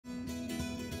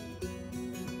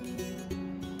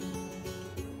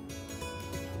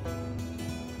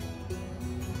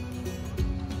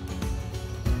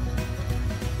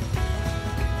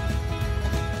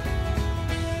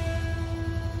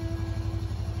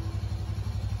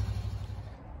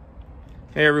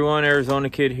Hey everyone, Arizona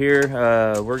Kid here.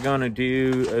 We're gonna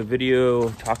do a video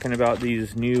talking about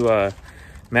these new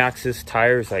Maxxis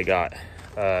tires I got.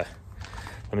 Let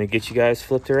me get you guys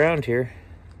flipped around here.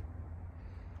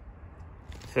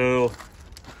 So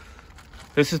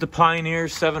this is the Pioneer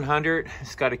 700.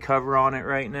 It's got a cover on it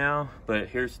right now, but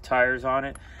here's the tires on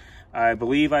it. I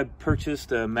believe I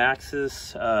purchased a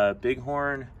Maxxis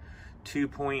Bighorn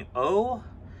 2.0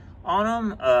 on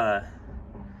them.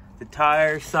 The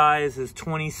tire size is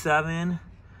 27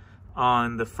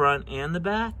 on the front and the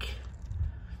back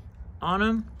on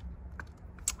them.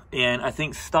 And I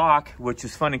think stock, which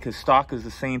is funny because stock is the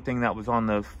same thing that was on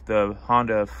the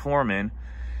Honda Foreman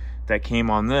that came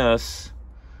on this,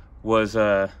 was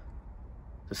the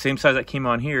same size that came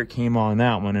on here, came on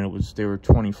that one, and they were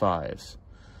 25s.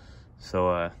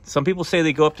 So some people say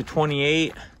they go up to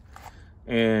 28.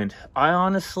 And I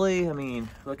honestly, mean,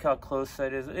 look how close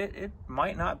that is. It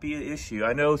might not be an issue.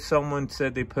 I know someone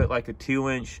said they put like a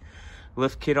 2-inch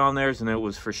lift kit on theirs and it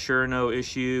was for sure no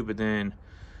issue.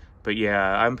 But yeah,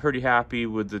 I'm pretty happy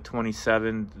with the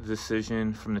 27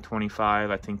 decision from the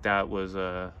 25. I think that was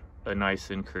a nice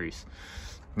increase.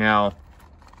 Now,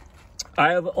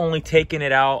 I have only taken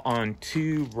it out on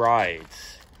 2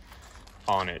 rides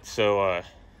on it. So,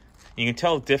 you can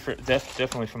tell that's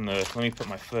definitely from the, let me put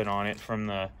my foot on it, from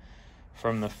the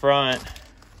front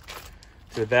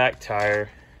to the back tire,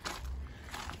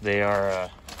 they are,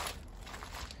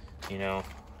 you know,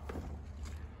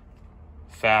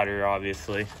 fatter,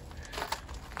 obviously.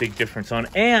 Big difference on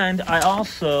it. And I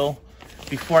also,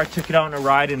 before I took it out on a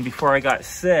ride and before I got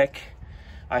sick,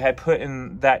 I had put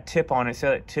in that tip on it, so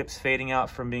that tip's fading out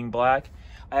from being black.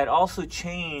 I had also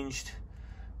changed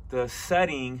the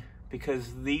setting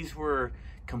because these were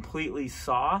completely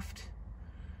soft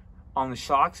on the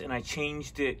shocks, and I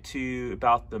changed it to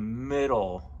about the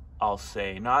middle, I'll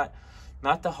say. Not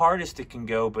the hardest it can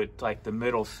go, but like the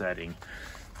middle setting.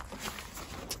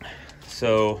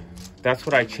 So that's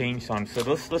what I changed on. So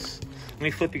let me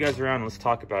flip you guys around and let's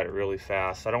talk about it really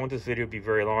fast. I don't want this video to be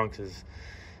very long because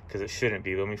it shouldn't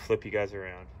be. Let me flip you guys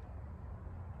around.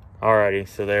 Alrighty,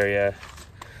 so there, yeah.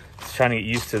 Just trying to get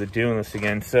used to doing this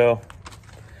again. So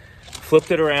flipped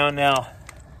it around now.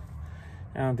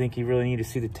 I don't think you really need to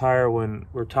see the tire when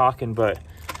we're talking, but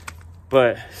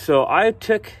so I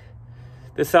took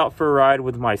this out for a ride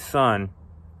with my son.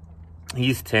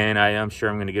 He's 10. I'm sure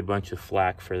I'm going to get a bunch of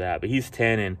flack for that, but he's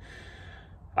 10, and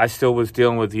I still was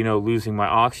dealing with, you know, losing my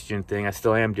oxygen thing. I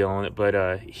still am dealing with it,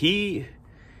 but he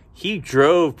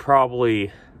drove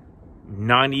probably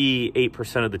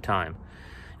 98% of the time.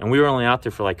 And we were only out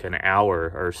there for like an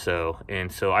hour or so.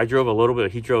 And so I drove a little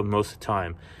bit. He drove most of the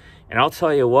time. And I'll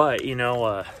tell you what, you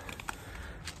know,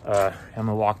 I'm going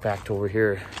to walk back to over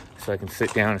here so I can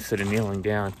sit down instead of kneeling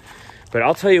down. But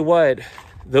I'll tell you what,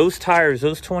 those tires,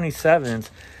 those 27s,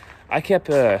 I kept,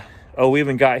 we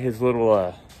even got his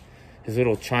little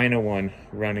China one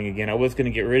running again. I was going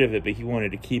to get rid of it, but he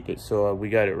wanted to keep it. So we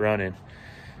got it running.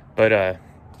 But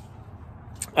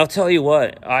I'll tell you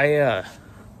what, I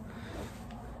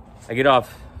get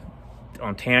off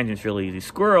on tangents really easy.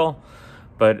 Squirrel.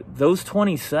 But those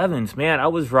 27s, man, I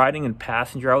was riding in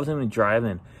passenger. I wasn't even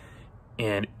driving.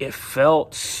 And it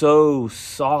felt so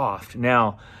soft.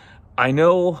 Now, I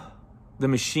know the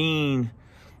machine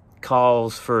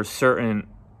calls for a certain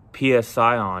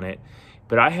PSI on it.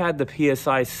 But I had the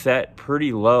PSI set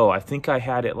pretty low. I think I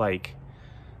had it like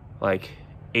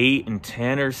 8 and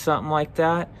 10 or something like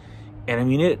that. And I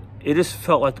mean, it just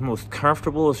felt like the most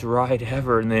comfortablest ride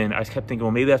ever. And then I kept thinking,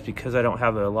 well, maybe that's because I don't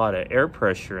have a lot of air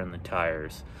pressure in the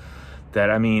tires.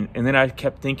 And then I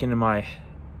kept thinking I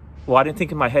didn't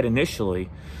think in my head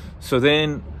initially. So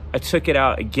then I took it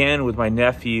out again with my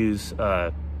nephews,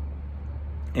 and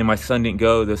my son didn't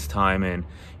go this time, and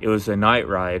it was a night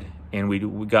ride, and we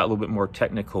got a little bit more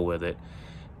technical with it.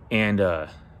 And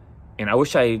I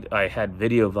wish I had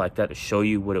video like that to show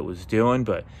you what it was doing,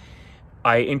 but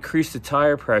I increased the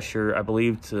tire pressure, I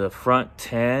believe, to the front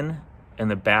 10 and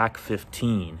the back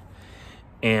 15.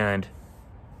 And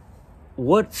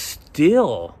what's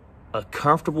still a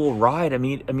comfortable ride. I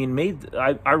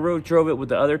drove it with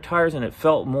the other tires and it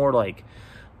felt more like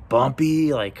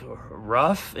bumpy, like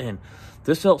rough, and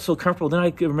this felt so comfortable. Then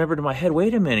I remembered in my head,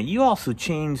 wait a minute, you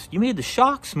made the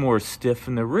shocks more stiff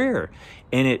in the rear,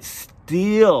 and it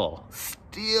still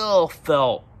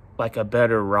felt like a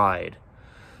better ride.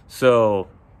 So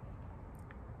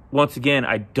once again,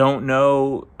 I don't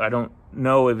know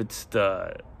if it's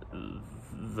the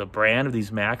brand of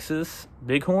these Maxxis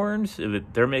Bighorns,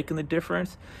 they're making the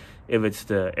difference, if it's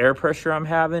the air pressure I'm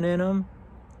having in them.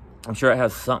 I'm sure it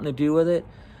has something to do with it.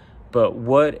 But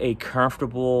what a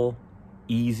comfortable,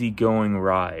 easygoing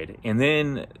ride. And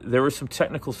then there was some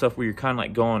technical stuff where you're kind of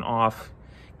like going off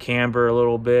camber a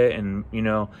little bit, and you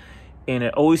know, and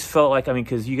it always felt like, I mean,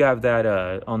 because you have that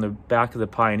on the back of the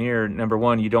Pioneer, number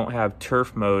one, you don't have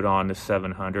turf mode on the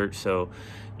 700, so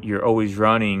you're always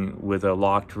running with a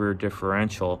locked rear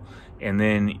differential. And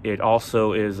then it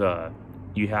also is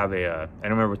you have a I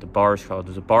don't remember what the bar is called.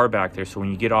 There's a bar back there, so when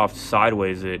you get off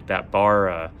sideways, that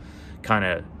bar kind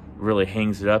of really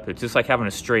hangs it up. It's just like having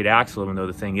a straight axle, even though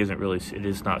the thing isn't really, it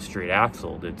is not straight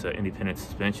axled, it's an independent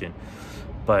suspension.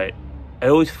 But it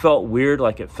always felt weird,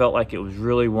 like it felt like it was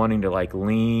really wanting to like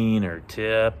lean or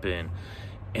tip, and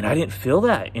I didn't feel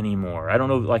that anymore. I don't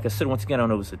know, like I said, once again, I don't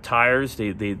know if it's the tires,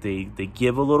 they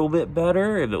give a little bit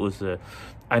better, if it was the,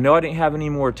 I know I didn't have any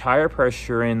more tire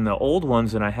pressure in the old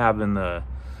ones than I have in the,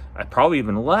 probably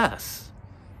even less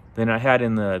than I had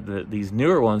in these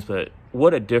newer ones. But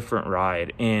what a different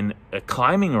ride, and a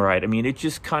climbing ride. I mean, it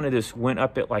just kind of just went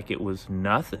up it like it was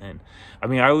nothing. I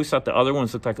mean, I always thought the other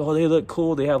ones looked like, oh, they look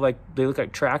cool, they look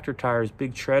like tractor tires,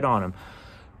 big tread on them.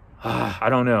 I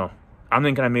don't know. I'm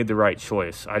thinking I made the right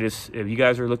choice. If you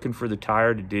guys are looking for the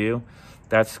tire to do,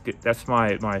 that's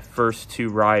my first 2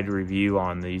 ride review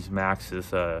on these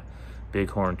Maxxis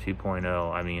Bighorn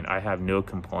 2.0. I mean, I have no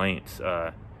complaints.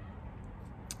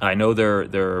 I know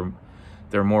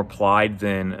they're more plied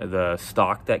than the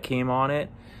stock that came on it,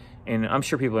 and I'm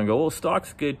sure people are gonna go, well,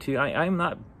 stock's good too. I'm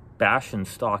not bashing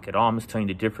stock at all. I'm just telling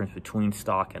you the difference between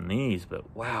stock and these.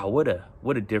 But wow, what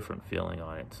a different feeling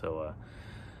on it. So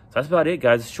that's about it,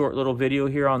 guys. A short little video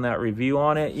here on that review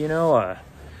on it. You know,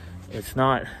 it's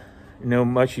not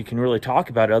much you can really talk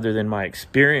about other than my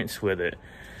experience with it,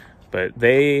 but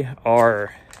they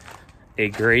are a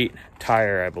great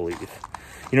tire, I believe.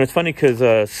 You know, it's funny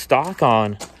because stock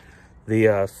on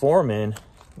the Foreman,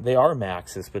 they are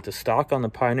Maxxis, but the stock on the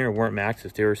Pioneer weren't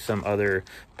Maxxis. There was some other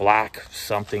black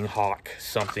something, Hawk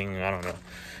something, I don't know,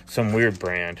 some weird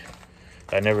brand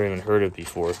I never even heard of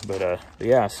before. But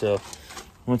yeah, so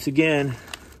once again,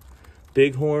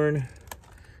 Bighorn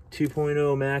 2.0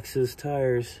 Maxxis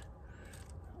tires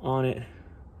on it.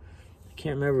 I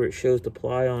can't remember if it shows the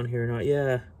ply on here or not.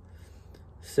 Yeah,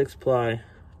 6 ply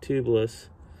tubeless.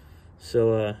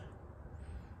 So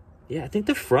yeah, I think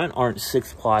the front aren't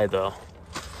 6 ply though.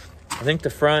 I think the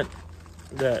front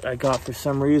that I got, for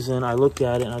some reason, I looked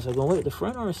at it and I was like, oh wait, the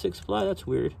front aren't 6 ply, that's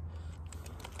weird.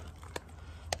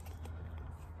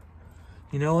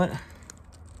 You know what?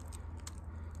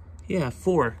 Yeah,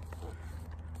 4.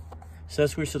 So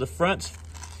that's weird. So the front's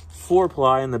 4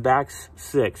 ply and the back's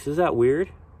 6. Is that weird?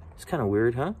 It's kind of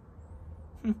weird, huh?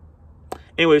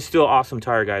 Anyways, still awesome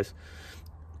tire, guys.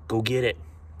 Go get it.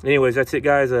 Anyways, that's it,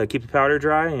 guys. Keep the powder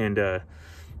dry, and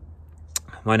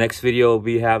my next video will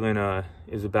be having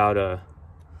is about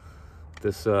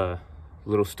this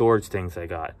little storage things I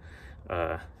got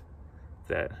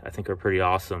that I think are pretty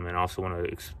awesome, and also want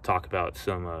to talk about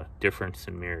some difference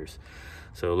in mirrors.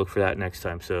 So look for that next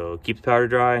time. So keep the powder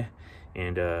dry,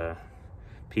 and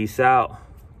peace out,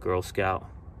 Girl Scout.